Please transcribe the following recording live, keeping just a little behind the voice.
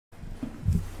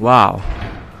Wow.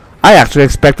 I actually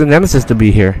expected Nemesis to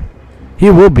be here. He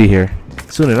will be here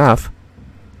soon enough.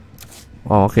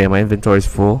 Oh, okay, my inventory is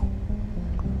full.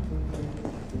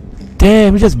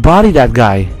 Damn, he just bodied that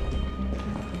guy.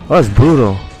 Oh, that's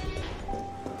brutal.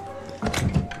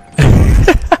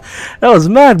 That was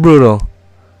mad brutal.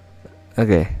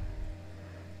 Okay.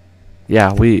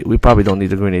 Yeah, we probably don't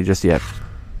need the grenade just yet.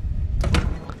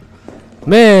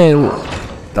 Man,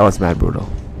 that was mad brutal.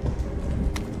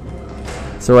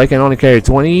 So I can only carry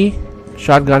 20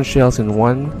 shotgun shells in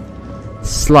one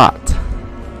slot.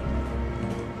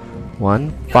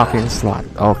 One fucking slot.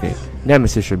 Okay,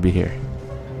 Nemesis should be here.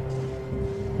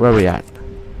 Where are we at?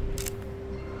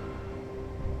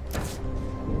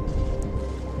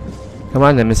 Come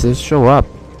on, Nemesis, show up.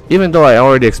 Even though I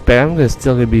already expect, I'm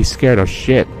still gonna be scared of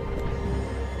shit.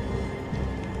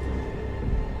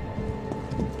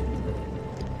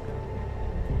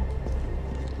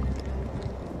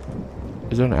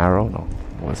 Is there an arrow? No,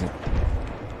 it wasn't.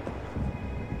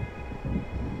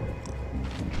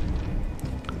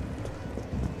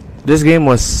 This game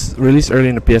was released early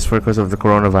in the PS4 because of the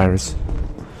coronavirus.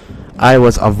 I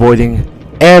was avoiding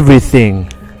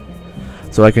everything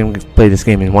so I can play this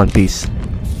game in one piece.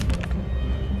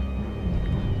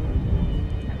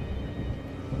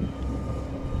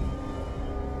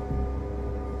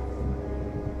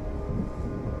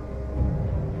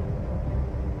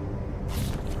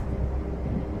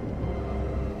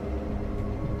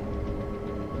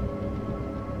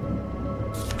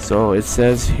 So it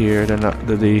says here that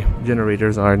the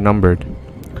generators are numbered.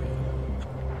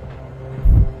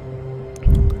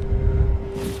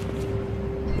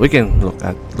 We can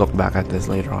look back at this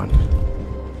later on.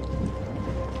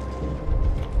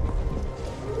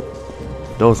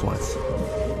 Those ones.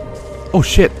 Oh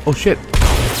shit! Oh shit!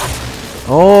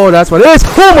 Oh, that's what it is!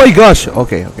 Oh my gosh!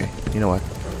 Okay, okay. You know what?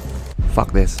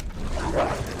 Fuck this.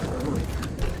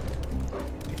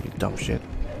 You dumb shit.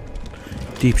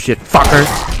 Deep shit, fucker!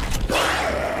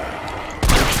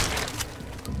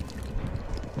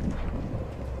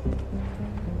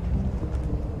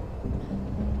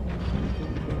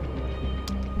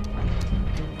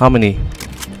 How many?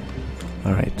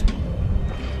 Alright.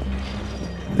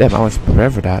 Damn, I was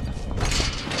prepared for that.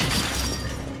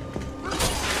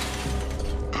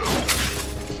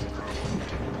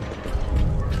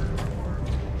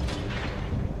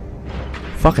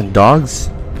 Fucking dogs.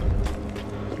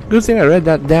 Good thing I read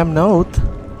that damn note.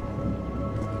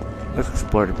 Let's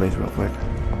explore the place real quick.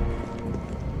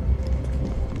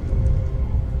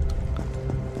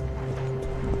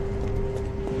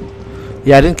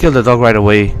 Yeah, I didn't kill the dog right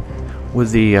away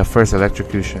with the first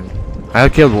electrocution. I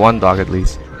killed one dog at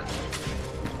least.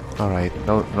 Alright,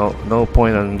 no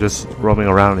point on just roaming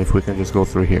around if we can just go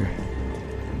through here.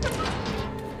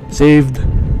 Saved.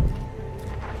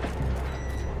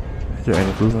 Is there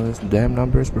any clues on this damn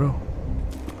numbers, bro?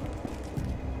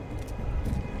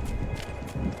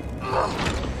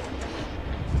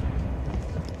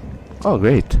 Oh,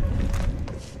 great.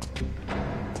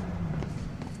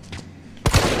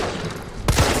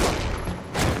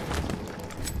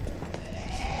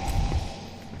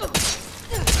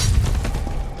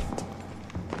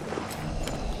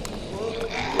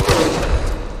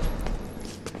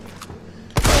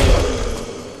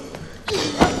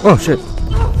 Oh shit!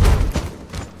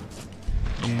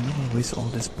 Man, I'm gonna waste all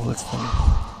these bullets for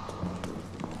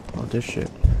all this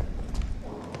shit.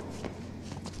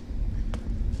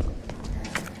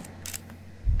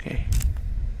 Okay.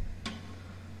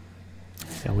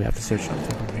 Yeah, we have to search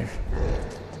something from here.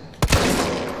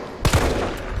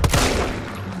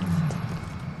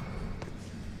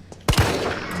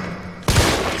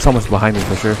 Someone's behind me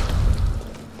for sure.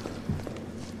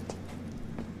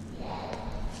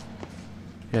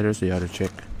 Yeah, there's the other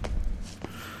chick.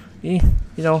 You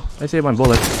know, I saved my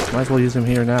bullets. Might as well use them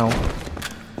here now.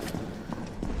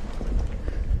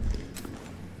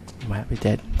 Might be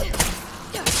dead.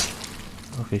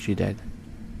 Okay, she dead.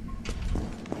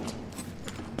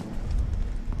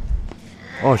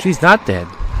 Oh, she's not dead.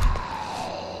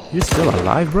 You're still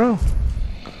alive, bro?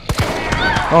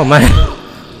 Oh, man.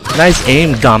 Nice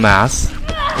aim, dumbass.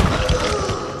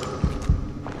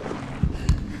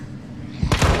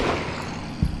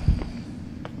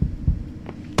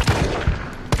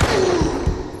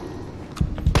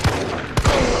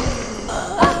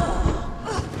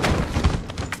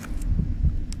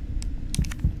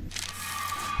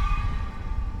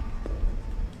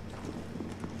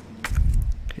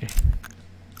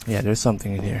 Yeah, there's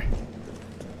something in here.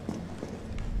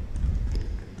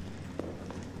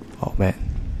 Oh man.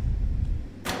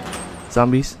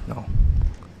 Zombies? No.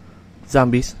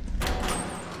 Zombies.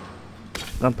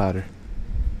 Gunpowder.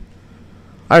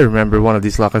 I remember one of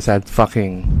these lockers had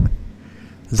fucking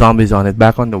zombies on it.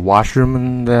 Back on the washroom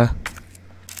in the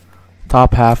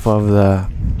top half of the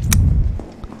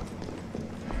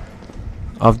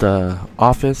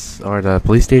office or the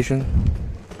police station.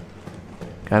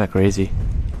 Kinda crazy.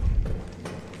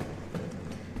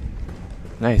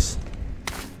 Nice.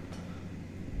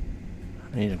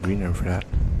 I need a green herb for that.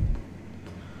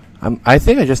 I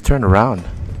think I just turned around.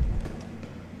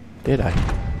 Did I?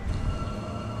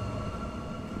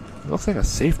 It looks like a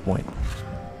safe point.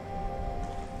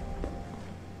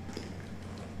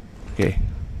 Okay.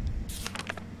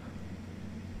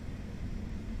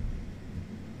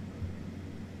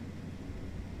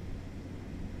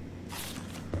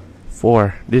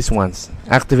 Four. These ones.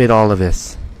 Activate all of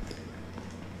this.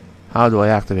 How do I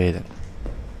activate it?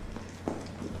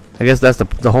 I guess that's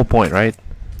the whole point, right?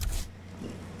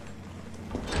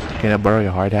 Can I borrow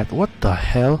your hard hat? What the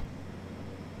hell?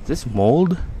 Is this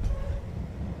mold?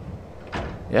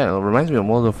 Yeah, it reminds me of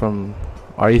mold from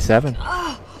RE7.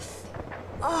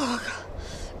 Oh,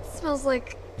 it smells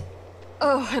like...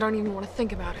 Oh, I don't even want to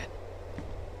think about it.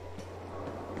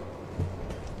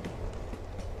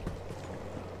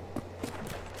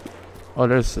 Oh,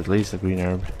 there's at least a green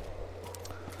herb.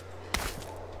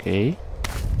 Okay.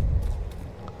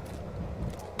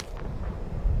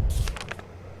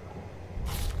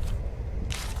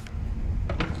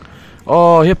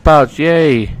 Oh, hip pouch,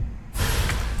 yay!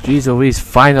 Jeez Louise,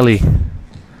 finally!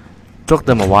 Took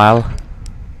them a while.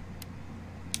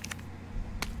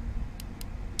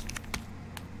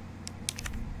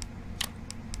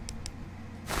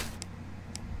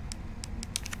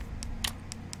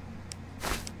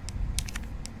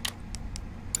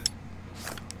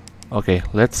 Okay,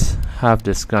 let's have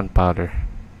this gunpowder.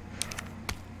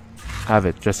 Have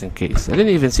it just in case. I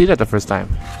didn't even see that the first time.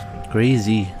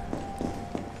 Crazy.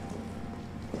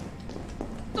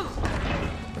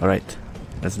 Alright,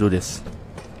 let's do this.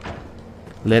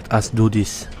 Let us do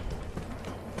this.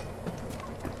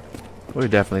 We're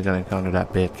definitely gonna encounter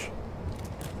that bitch.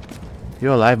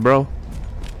 You alive, bro?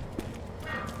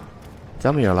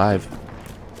 Tell me you're alive.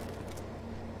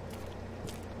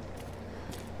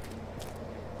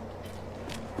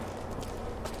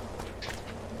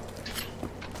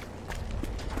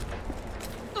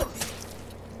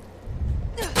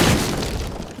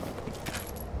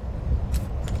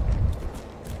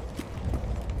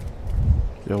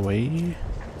 Away.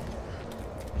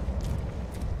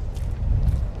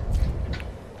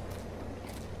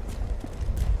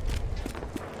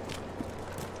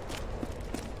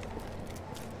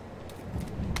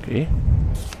 Okay.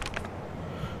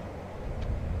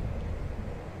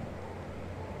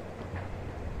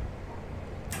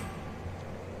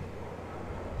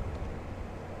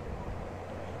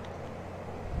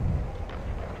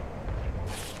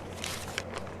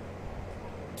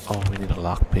 Oh, we need a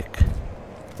lockpick.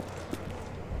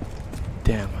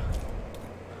 Damn.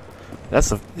 That's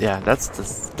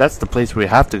the place we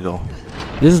have to go.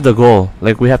 This is the goal.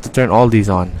 Like, we have to turn all these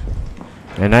on.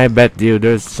 And I bet you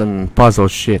there's some puzzle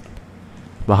shit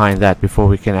behind that before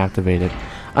we can activate it.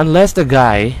 Unless the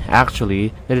guy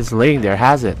actually that is laying there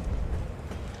has it.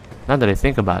 Now that I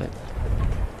think about it.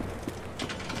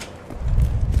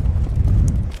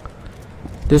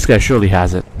 This guy surely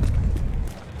has it.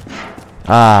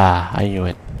 Ah, I knew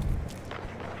it.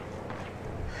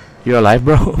 You're alive,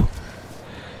 bro?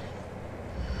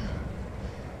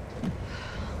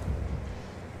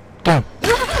 Damn.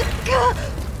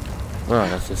 Oh,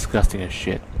 that's disgusting as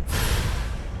shit.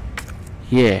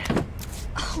 Yeah.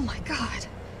 Oh my god.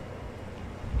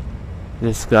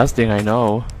 Disgusting, I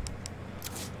know.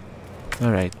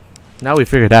 Alright. Now we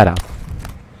figured that out.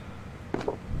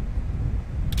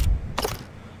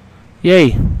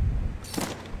 Yay.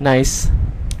 Nice.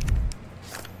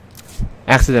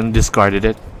 Accidentally discarded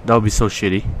it. That would be so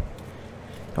shitty.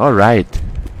 Alright.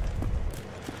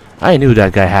 I knew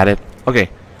that guy had it. Okay.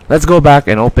 Let's go back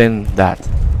and open that.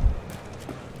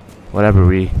 Whatever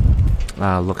we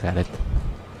look at it.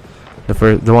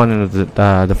 The one in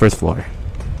the first floor.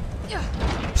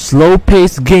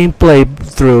 Slow-paced gameplay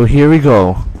through. Here we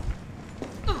go.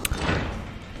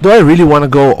 Do I really want to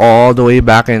go all the way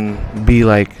back and be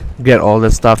like get all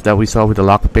the stuff that we saw with the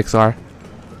lockpicks are?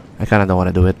 I kind of don't want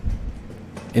to do it.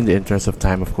 In the interest of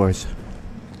time, of course.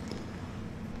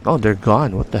 Oh, they're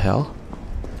gone. What the hell?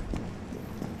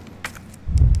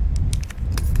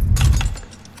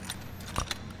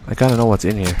 I kind of know what's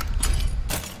in here.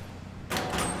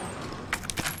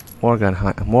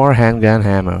 More handgun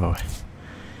ammo.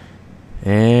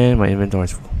 And my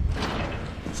inventory's full.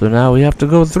 So now we have to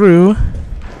go through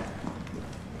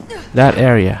that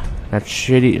area. That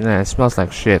shitty. Nah, it smells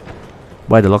like shit.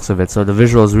 by the looks of it. So the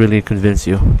visuals really convince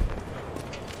you.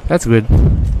 That's good.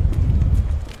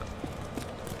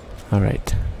 All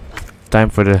right, time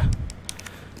for the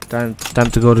time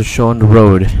to go to show on the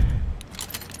road.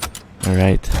 All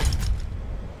right.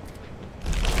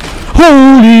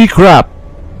 Holy crap!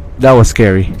 That was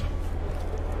scary.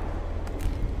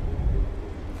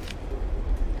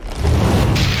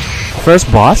 First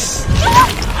boss.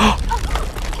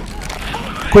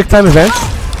 Quick time events.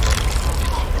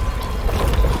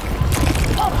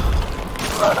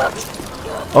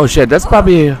 Oh shit, that's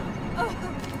probably...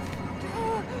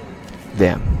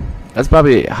 Damn. That's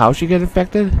probably how she get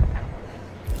infected?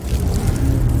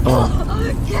 Oh.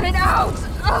 Get it out!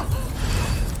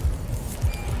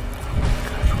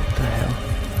 What the hell?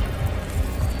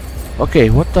 Okay,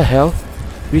 what the hell?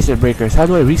 Reset breakers. How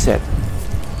do I reset?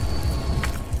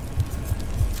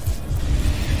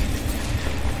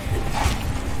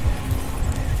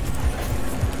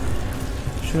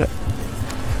 Should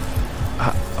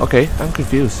I... okay, I'm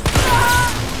confused.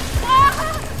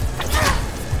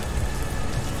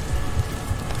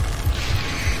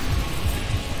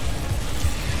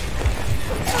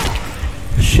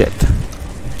 Shit.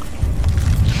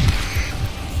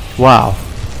 Wow.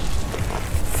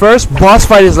 First boss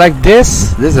fight is like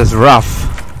this. This is rough.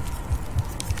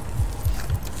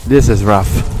 This is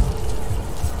rough.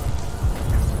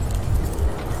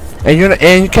 And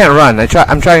you can't run.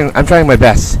 I'm trying my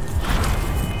best.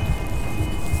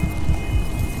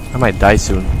 I might die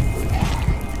soon.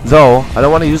 Though I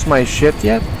don't want to use my shit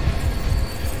yet.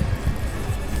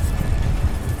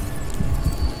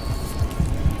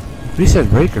 Reset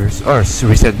breakers or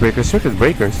reset breakers, circuit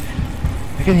breakers.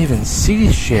 I can't even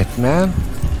see shit, man.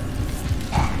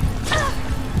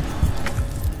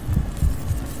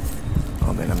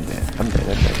 Oh man, I'm dead. I'm dead.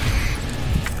 I'm dead.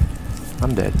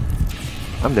 I'm dead.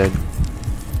 I'm dead.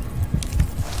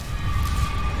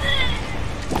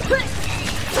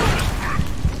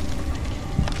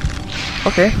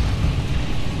 Okay.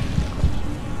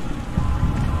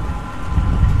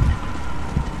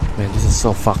 Man, this is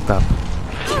so fucked up.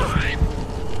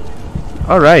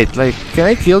 Alright, like, can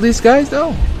I kill these guys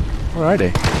though? Where are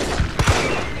they?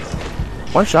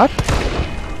 One shot?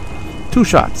 Two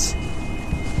shots.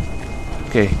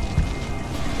 Okay.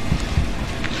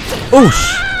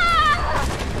 Oosh!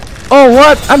 Oh,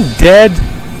 what? I'm dead!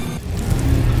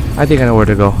 I think I know where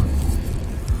to go.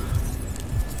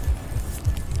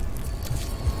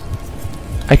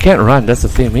 I can't run, that's the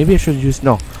thing. Maybe I should use...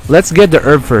 No. Let's get the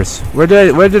herb first. Where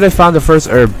did I find the first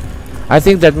herb? I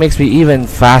think that makes me even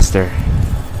faster.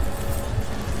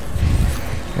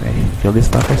 Can I kill these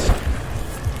fuckers?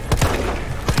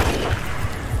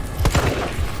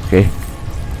 Okay.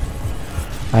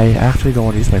 I actually don't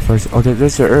want to use my first... Oh,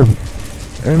 there's the herb.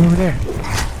 Herb over there.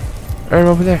 Herb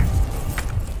over there.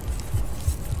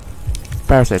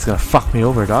 Parasite's gonna fuck me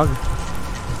over, dog.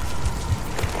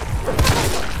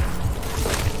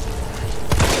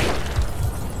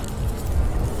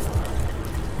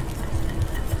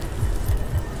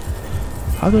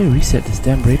 How do I reset these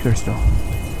damn breakers though?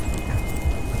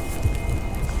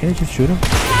 Can I just shoot him?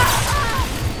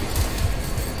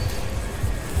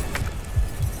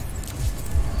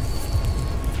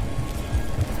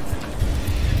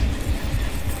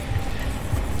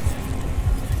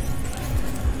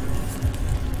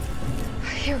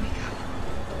 Here we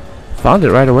go. Found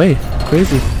it right away.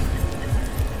 Crazy.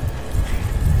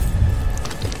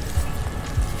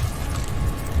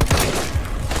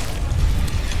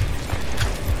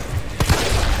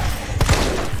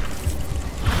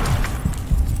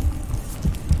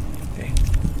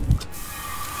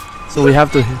 So we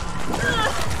have to...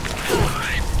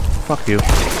 Fuck you.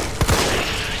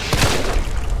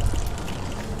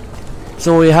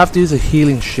 So we have to use a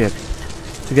healing shit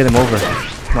to get him over.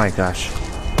 My gosh.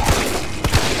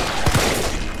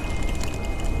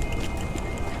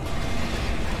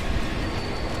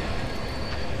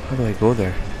 How do I go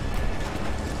there?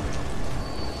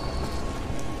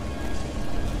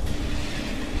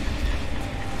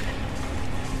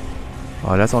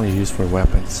 Oh, that's only used for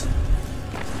weapons.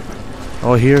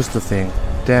 Oh, here's the thing.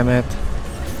 Damn it.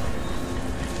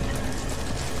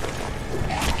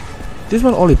 This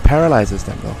one only paralyzes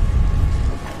them though.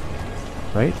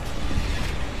 Right?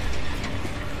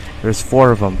 There's 4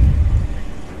 of them.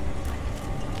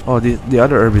 Oh, the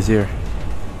other herb is here.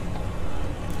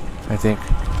 I think.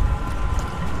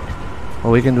 Oh,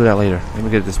 we can do that later. Let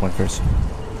me get this one first.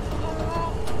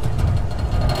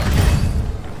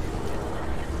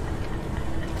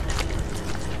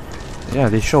 Yeah,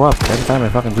 they show up every time I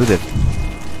fucking do that.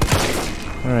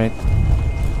 Alright.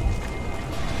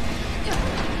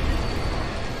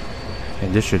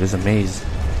 And this shit is a maze.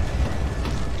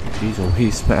 Jeez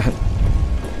Louise, man.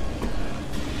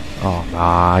 Oh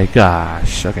my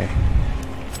gosh. Okay.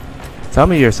 Tell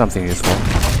me you're something useful.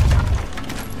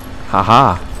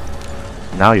 Haha.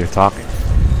 Now you're talking.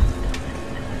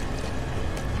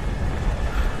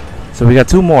 So we got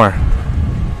 2 more.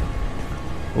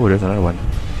 Oh, there's another one.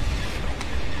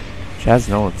 Chaz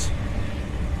notes.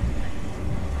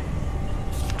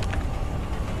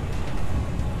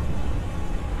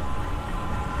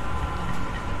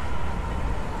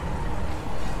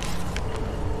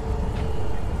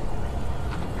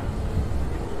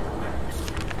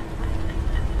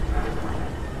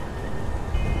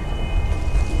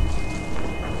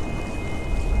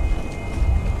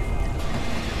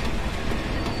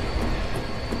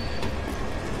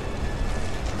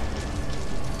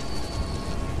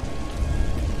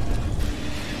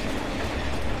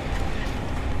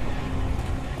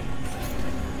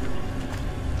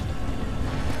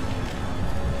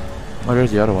 Oh,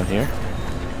 there's the other one here.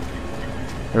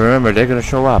 And remember, they're gonna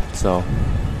show up, so.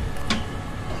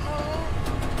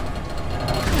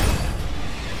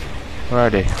 Where are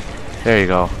they? There you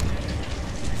go.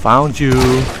 Found you.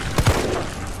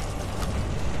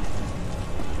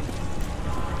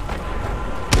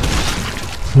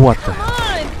 What the?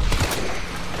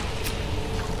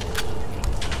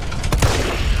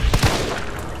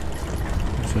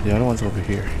 So the other one's over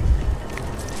here.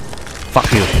 Fuck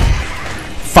you.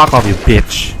 Fuck off, you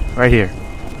bitch. Right here.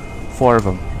 4 of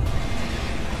them.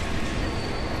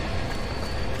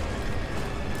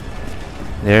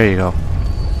 There you go.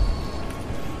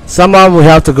 Somehow we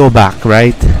have to go back,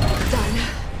 right? Done.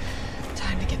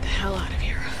 Time to get the hell out of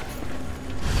here.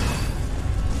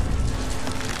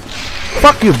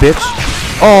 Fuck you, bitch.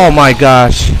 Oh my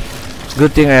gosh.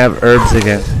 Good thing I have herbs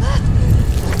again.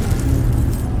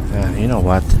 Yeah, you know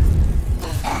what?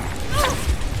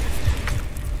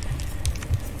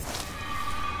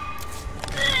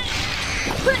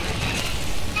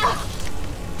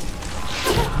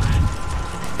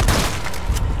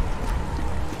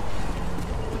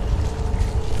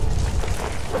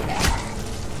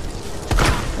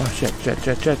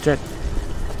 Jet.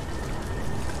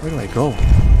 Where do I go?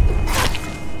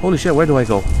 Holy shit, where do I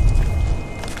go?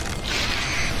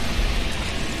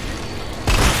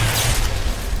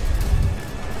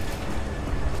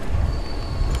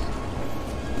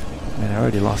 Man, I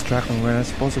already lost track on where I'm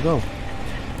supposed to go.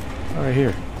 Oh, right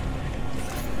here.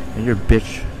 And your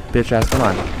bitch ass, come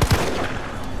on.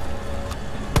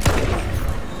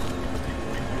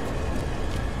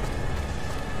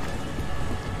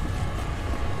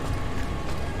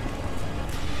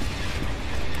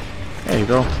 There you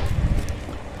go.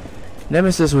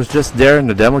 Nemesis was just there in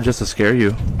the demo just to scare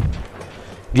you.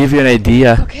 Give you an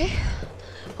idea. Okay.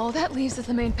 All that leaves is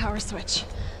the main power switch.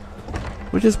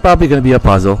 Which is probably gonna be a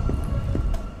puzzle.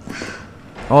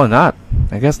 Oh, not.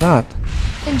 I guess not.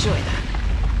 Enjoy that.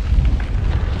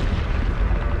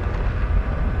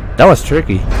 That was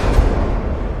tricky.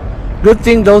 Good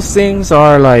thing those things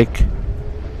are like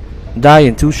die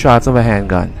in 2 shots of a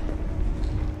handgun.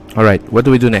 Alright, what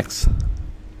do we do next?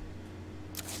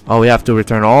 Oh, we have to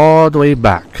return all the way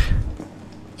back.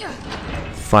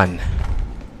 Fun.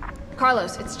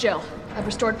 Carlos, it's Jill. I've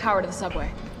restored power to the subway.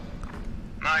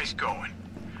 Nice going.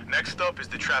 Next up is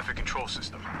the traffic control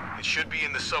system. It should be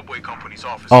in the subway company's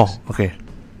offices. Oh, okay.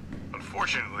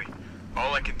 Unfortunately,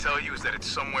 all I can tell you is that it's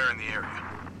somewhere in the area.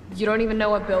 You don't even know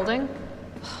what building?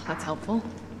 That's helpful.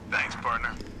 Thanks,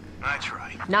 partner. I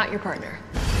try. Not your partner.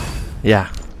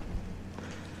 Yeah.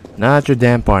 Not your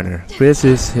damn partner. Chris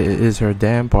is her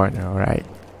damn partner, alright.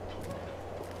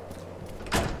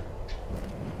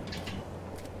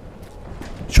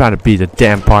 Trying to be the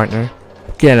damn partner.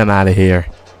 Get him out of here.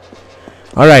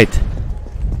 Alright.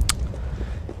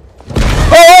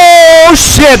 Oh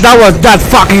shit! That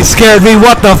fucking scared me.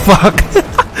 What the fuck?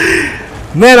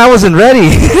 Man, I wasn't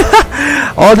ready.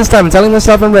 All this time I'm telling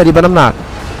myself I'm ready, but I'm not.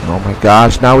 Oh my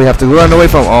gosh, now we have to run away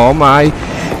from. Oh my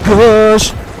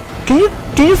gosh.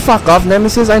 Can you fuck off,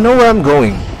 Nemesis? I know where I'm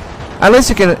going. Unless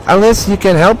you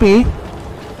can help me.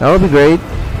 That would be great.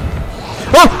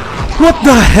 Oh! What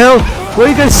the hell? Where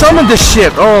you gonna summon this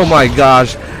shit? Oh my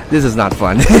gosh. This is not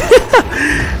fun.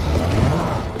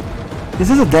 Is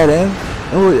this a dead end?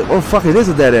 Oh fuck, it is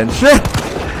a dead end. Shit!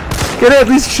 Can I at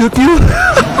least shoot you?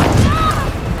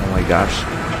 Oh my gosh.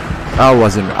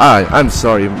 I'm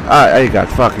sorry. I got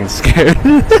fucking scared.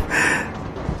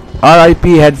 RIP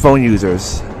headphone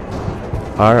users.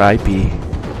 RIP.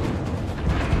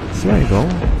 So there you go.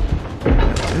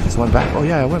 I just went back. Oh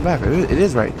yeah, I went back. It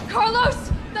is right.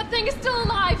 Carlos! That thing is still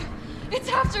alive! It's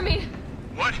after me!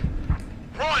 What?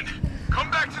 Run!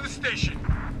 Come back to the station!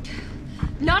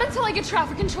 Not until I get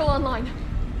traffic control online.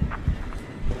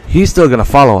 He's still gonna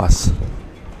follow us.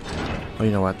 Oh,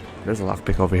 you know what? There's a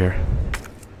lockpick over here.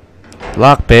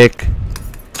 Lockpick.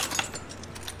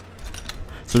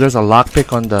 So there's a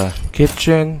lockpick on the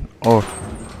kitchen. Oh,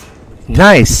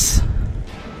 nice.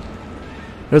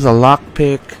 There's a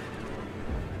lockpick.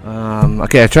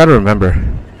 Okay, I try to remember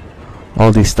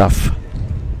all these stuff.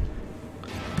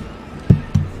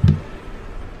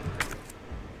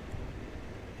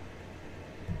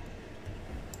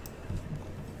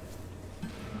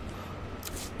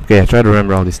 Okay, I try to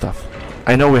remember all this stuff.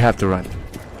 I know we have to run.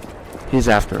 He's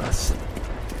after us.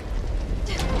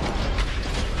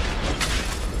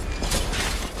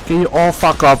 Can you all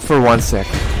fuck up for 1 sec?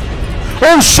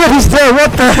 Oh shit, he's there!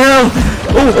 What the hell?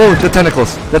 Oh, oh, the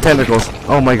tentacles. The tentacles.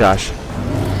 Oh my gosh.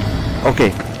 Okay.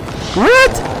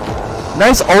 What?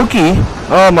 Nice Oki.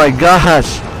 Oh my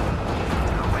gosh.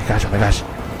 Oh my gosh, oh my gosh.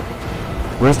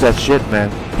 Where's that shit,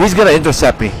 man? He's gonna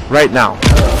intercept me right now.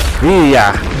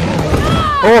 Yeah.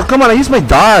 Oh, come on, I used my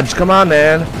dodge. Come on,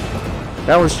 man.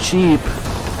 That was cheap.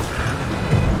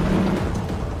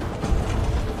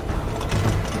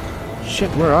 Shit,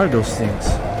 where are those things?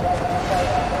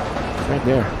 Right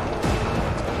there.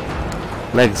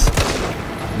 Legs.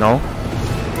 No.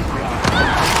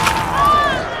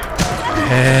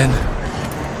 And...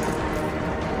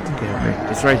 Okay,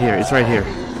 okay. It's right here. It's right here.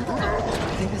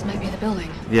 I think this might be the building.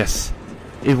 Yes.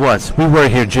 It was. We were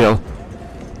here, Jill.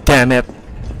 Damn it.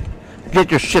 Get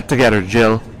your shit together,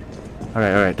 Jill.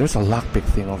 Alright, alright. There's a lockpick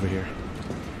thing over here.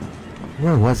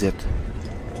 Where was it?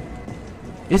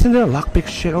 Isn't there a lockpick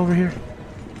shit over here?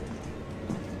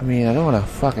 I mean, I don't wanna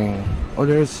fucking... Oh,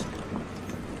 there's...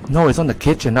 No, it's on the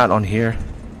kitchen, not on here.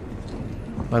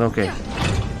 But okay.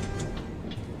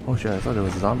 Oh shit, I thought there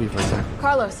was a zombie for a sec.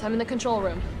 Carlos, I'm in the control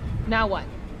room. Now what?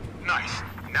 Nice.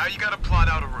 Now you gotta plot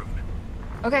out a route.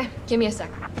 Okay, give me a sec.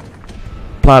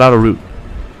 Plot out a route.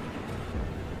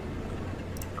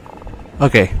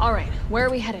 Okay. Alright, where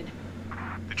are we headed?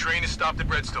 The train is stopped at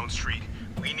Redstone Street.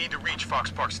 We need to reach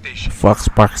Fox Park Station. Fox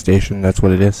Park Station, that's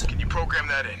what it is. Can you program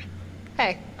that in?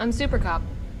 Hey, I'm Super Cop.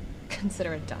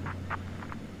 Consider it done.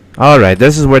 Alright,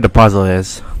 this is where the puzzle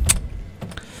is.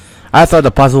 I thought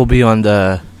the puzzle would be on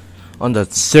the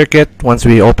circuit once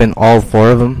we open all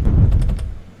 4 of them.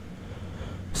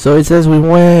 So it says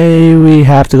we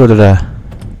have to go to the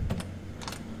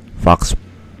Fox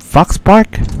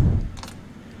Park?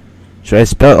 Should I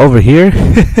spell it over here?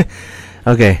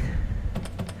 Okay.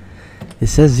 It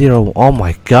says 0. Oh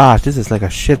my gosh, this is like a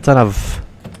shit ton of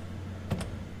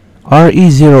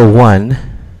RE01.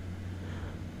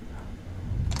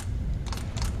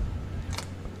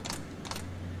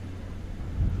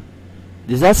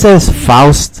 Does that says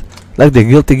Faust? Like the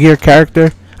Guilty Gear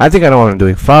character? I think I know what I'm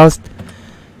doing. Faust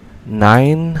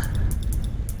 9.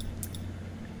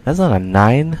 That's not a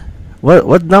 9.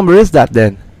 What number is that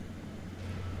then?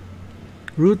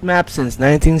 Route map since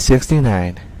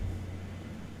 1969.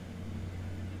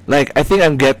 Like, I think I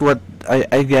get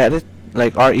it.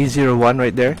 Like RE01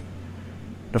 right there.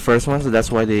 The first one, so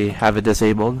that's why they have it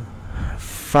disabled.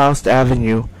 Faust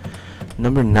Avenue.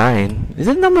 Number 9. Is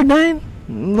it number 9?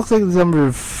 Looks like it's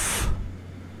number...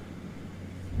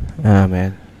 Ah,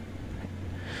 man.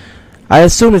 I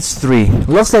assume it's 3.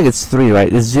 Looks like it's 3,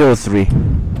 right? It's 03.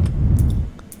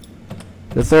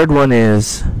 The third one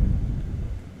is...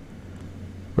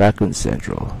 Raccoon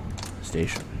Central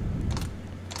Station.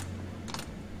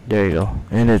 There you go.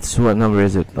 And it's... What number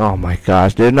is it? Oh my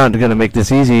gosh. They're not gonna make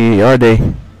this easy, are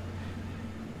they?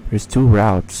 There's 2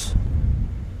 routes.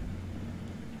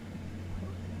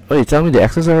 Oh, you tell me the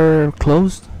exits are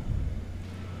closed?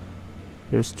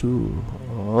 There's 2.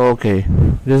 Okay.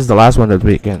 This is the last one that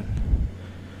we can.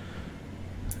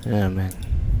 Yeah, man.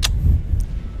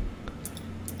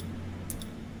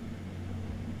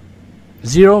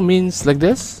 Zero means like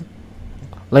this?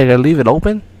 Like I leave it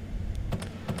open?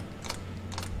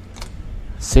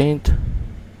 Saint.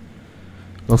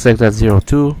 Looks like that's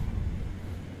 02.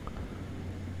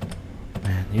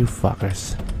 Man, you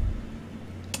fuckers.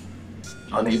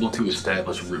 Unable to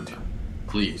establish route.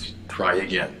 Please try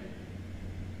again.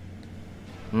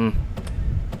 The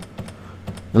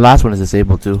last one is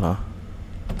disabled too, huh?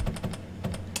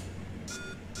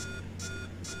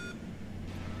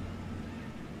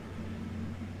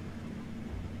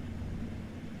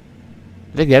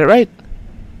 Did I get it right?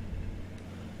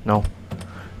 No.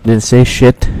 Didn't say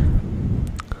shit.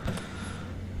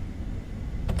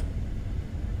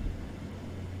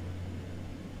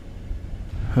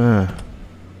 Huh.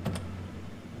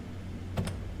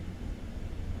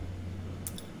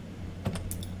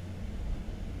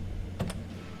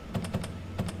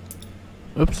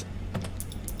 Oops.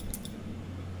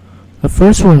 The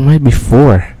first one might be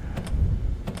 4.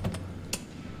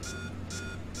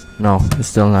 No, it's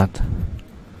still not.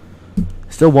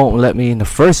 Still won't let me in the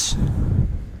first.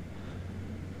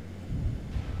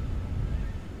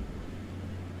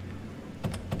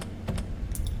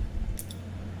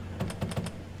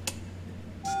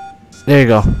 There you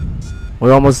go.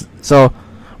 We're almost. So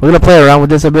we're gonna play around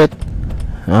with this a bit.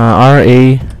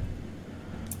 RA.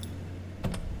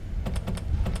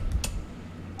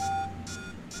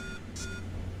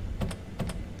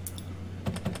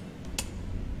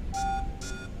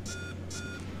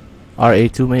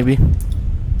 RA2 maybe.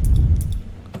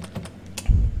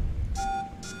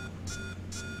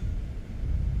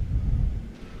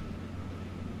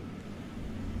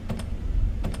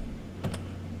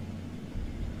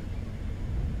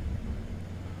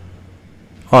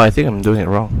 Oh, I think I'm doing it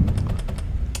wrong.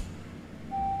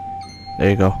 There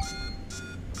you go.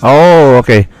 Oh,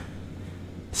 okay.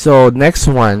 So next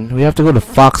one, we have to go to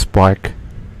Fox Park.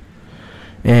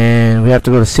 And we have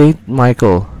to go to St.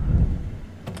 Michael.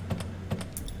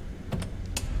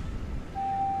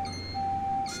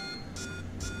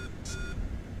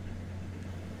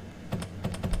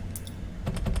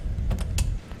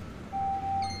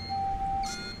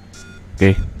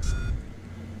 Okay.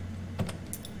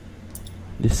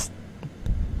 This.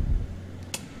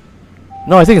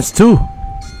 No, I think it's 2.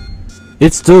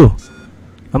 It's 2.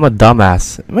 I'm a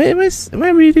dumbass. Am I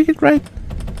reading it right?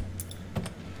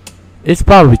 It's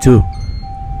probably 2.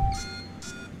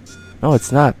 No,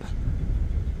 it's not.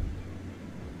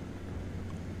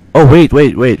 Oh, wait.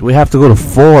 We have to go to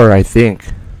 4, I think.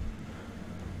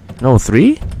 No,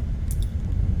 3?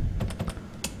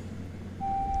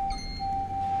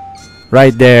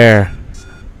 Right there.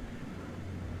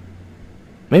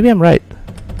 Maybe I'm right.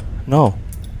 No.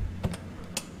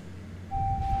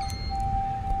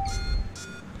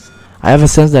 I have a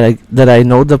sense that I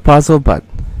know the puzzle, but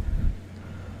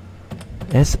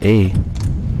SA.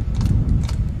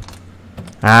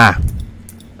 Ah,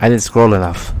 I didn't scroll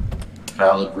enough.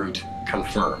 Valid route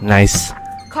confirmed. Nice.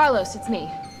 Carlos, it's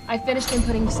me. I finished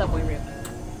inputting the subway route.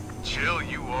 Chill,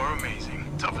 you are amazing.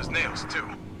 Tough as nails, too.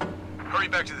 Hurry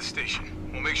back to the station.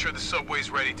 We'll make sure the subway's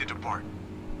ready to depart.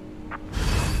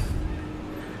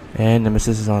 And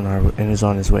Nemesis is on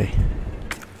his way.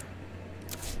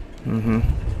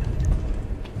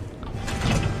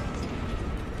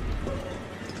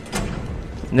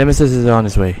 Nemesis is on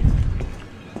his way.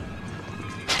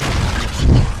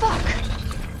 Fuck!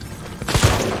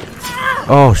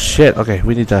 Oh shit, okay,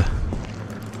 we need to.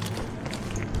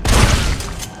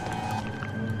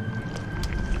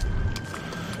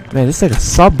 Man, this is like a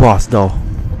sub boss though.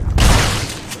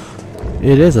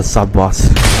 It is a sub boss.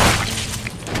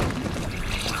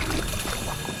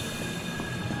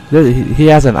 He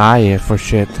has an eye for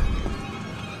shit.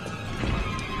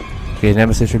 Okay,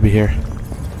 Nemesis should be here.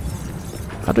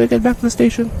 How do I get back to the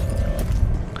station?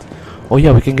 Oh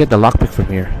yeah, we can get the lockpick from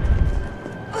here.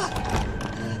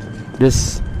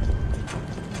 This...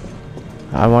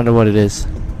 I wonder what it is.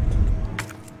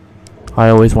 I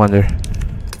always wonder.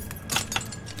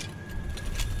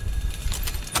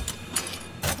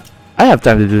 I have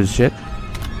time to do this shit.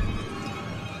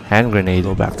 Hand grenade.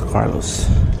 Go back to Carlos.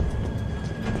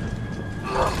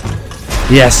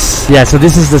 Yes, yeah, so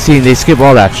this is the scene. They skip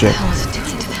all that shit.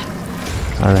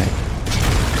 Alright.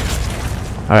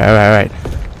 Alright.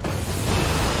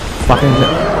 Fucking.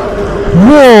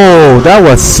 Whoa! That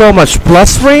was so much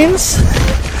plus frames?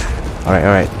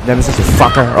 Alright. Nemesis, you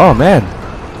fucker. Oh man.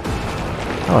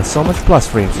 That was so much plus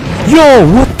frames. Yo!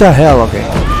 What the hell? Okay.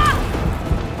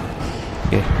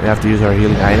 Okay, we have to use our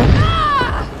healing item.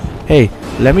 Hey,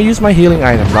 let me use my healing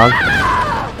item, dog.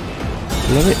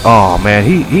 Let me. Oh man,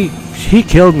 he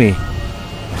killed me.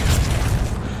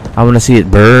 I wanna see it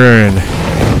burn.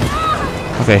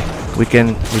 Okay, we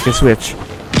can switch.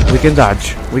 We can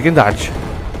dodge.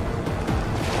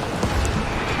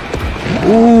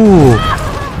 Ooh.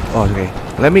 Oh, okay.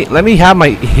 Let me have my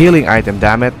healing item,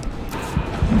 damn it.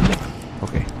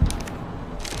 Okay.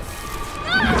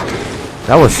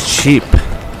 That was cheap.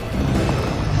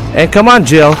 And come on,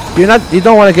 Jill. You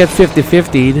don't want to get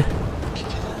 50-50'd.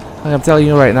 I'm telling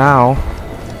you right now.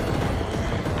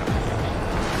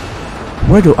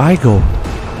 Where do I go?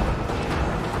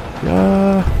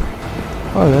 Oh,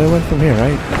 I went from here,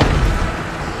 right?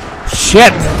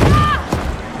 Shit!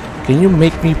 Can you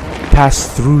make me pass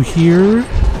through here?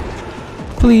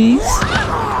 Please?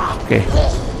 Okay.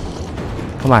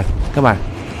 Come on.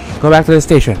 Go back to the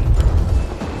station.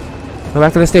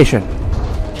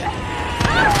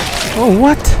 Oh,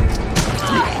 what?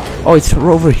 Oh, it's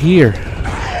over here.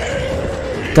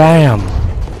 Damn.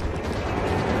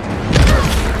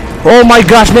 Oh my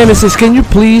gosh, Nemesis, can you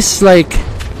please, like,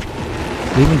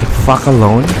 leave me the fuck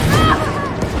alone?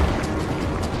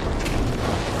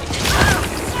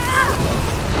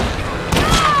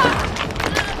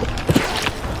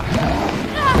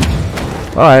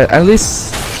 Alright, at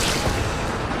least.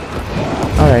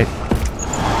 Alright.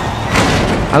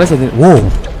 At least I didn't. Whoa!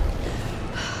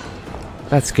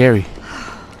 That's scary.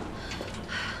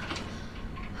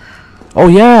 Oh,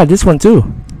 yeah, this one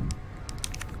too.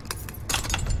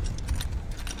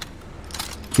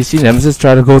 You see Nemesis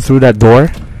try to go through that door?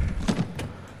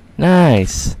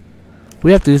 Nice.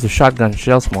 We have to use the shotgun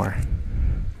shells more.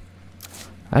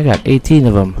 I got 18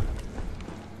 of them.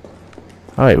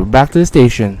 Alright, we're back to the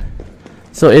station.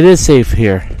 So it is safe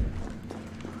here.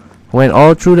 Went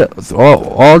all through the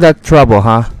all that trouble,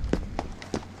 huh?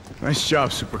 Nice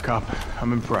job, Super Cop.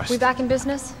 I'm impressed. We back in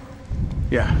business?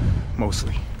 Yeah,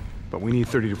 mostly. But we need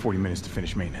 30 to 40 minutes to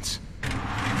finish maintenance.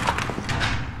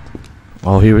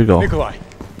 Oh, here we go. Nikolai,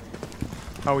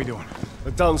 how are we doing?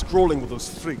 The town's crawling with those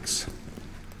freaks.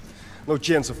 No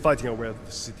chance of fighting our way out of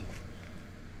the city.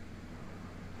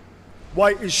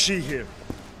 Why is she here?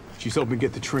 She's helping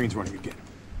get the trains running again.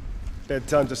 Bad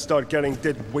time to start carrying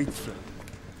dead weight for her.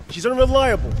 She's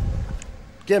unreliable.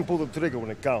 Can't pull the trigger when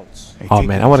it counts. Hey, Oh take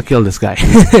man, it I want to easy. kill this guy.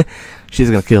 She's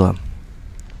gonna kill him.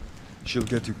 She'll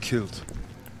get you killed.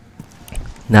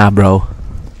 Nah, bro.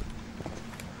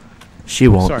 She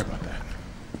won't. Sorry about that.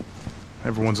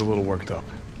 Everyone's a little worked up.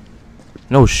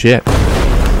 No shit.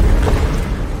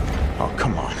 Oh,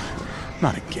 come on.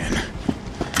 Not again.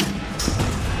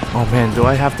 Oh man, do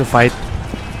I have to fight?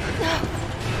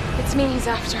 It's me he's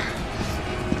after.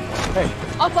 Hey,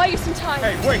 I'll buy you some time.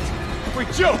 hey, wait!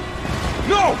 Wait, Jill!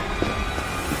 No!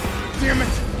 Damn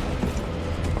it!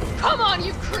 Come on,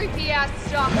 you creepy ass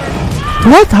stalker.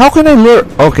 What? How can I lure?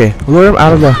 Okay, lure him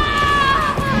out of the.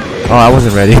 Oh, I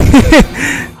wasn't ready.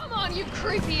 Come on, you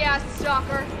creepy ass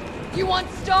stalker. You want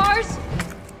stars?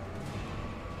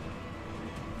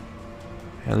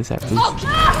 At least I have to.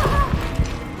 Oh.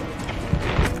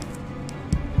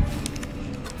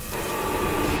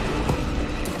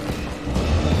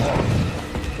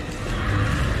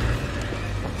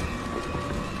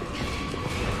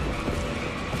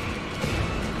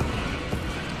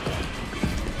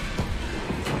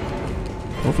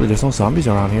 Hopefully there's no zombies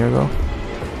around here though.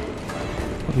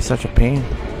 That'd be such a pain.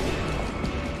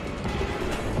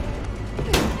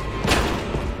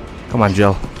 Come on,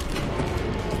 Jill.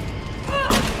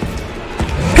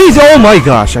 He's, oh my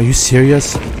gosh, are you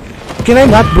serious? Can I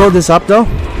not blow this up though?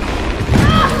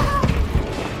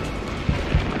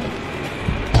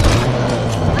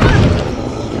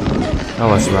 That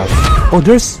was rough. Oh,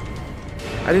 there's...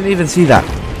 I didn't even see that.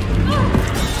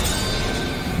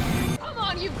 Come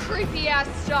on, you creepy ass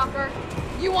stalker.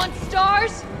 You want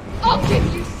stars? I'll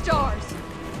give you stars.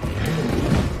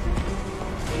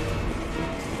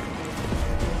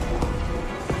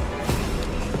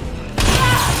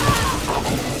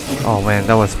 Oh man,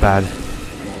 that was bad.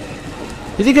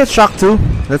 Did he get shocked too?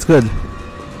 That's good.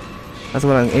 That's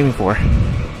what I'm aiming for.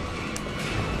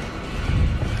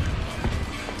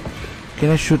 Can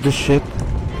I shoot this shit?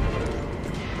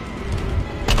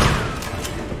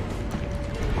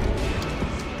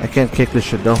 I can't kick this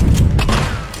shit though.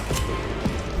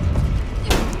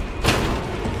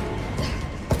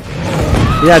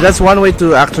 Yeah, that's one way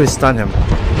to actually stun him.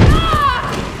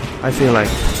 I feel like.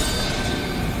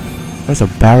 There's a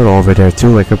barrel over there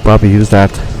too, I could probably use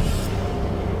that.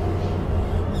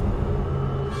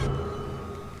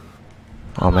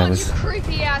 Oh man, You this...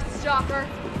 creepy ass stalker.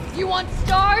 You want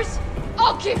stars?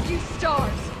 I'll give you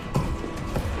stars.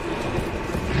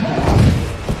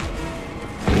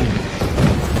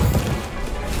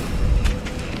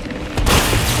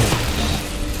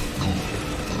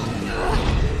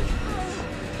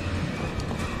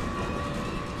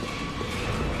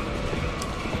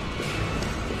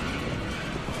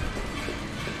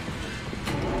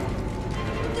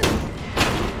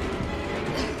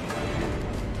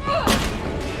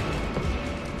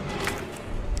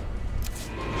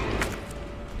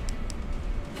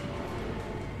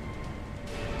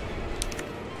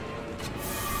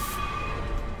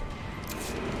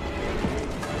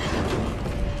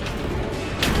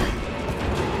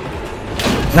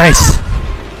 Nice!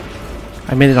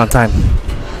 I made it on time.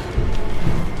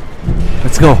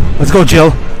 Let's go,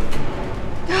 Jill.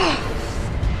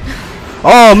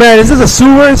 Oh man, is this a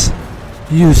sewers?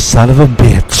 You son of a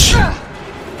bitch.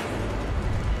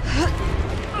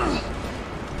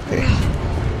 Okay.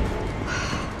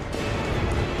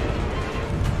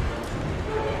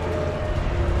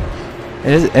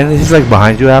 And he's like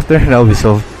behind you after? That would be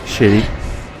so shitty.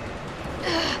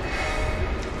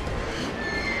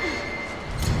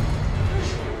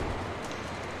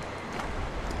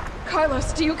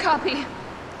 Carlos, do you copy?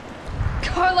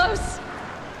 Carlos!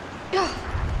 Oh,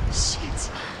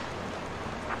 shit.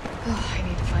 Oh,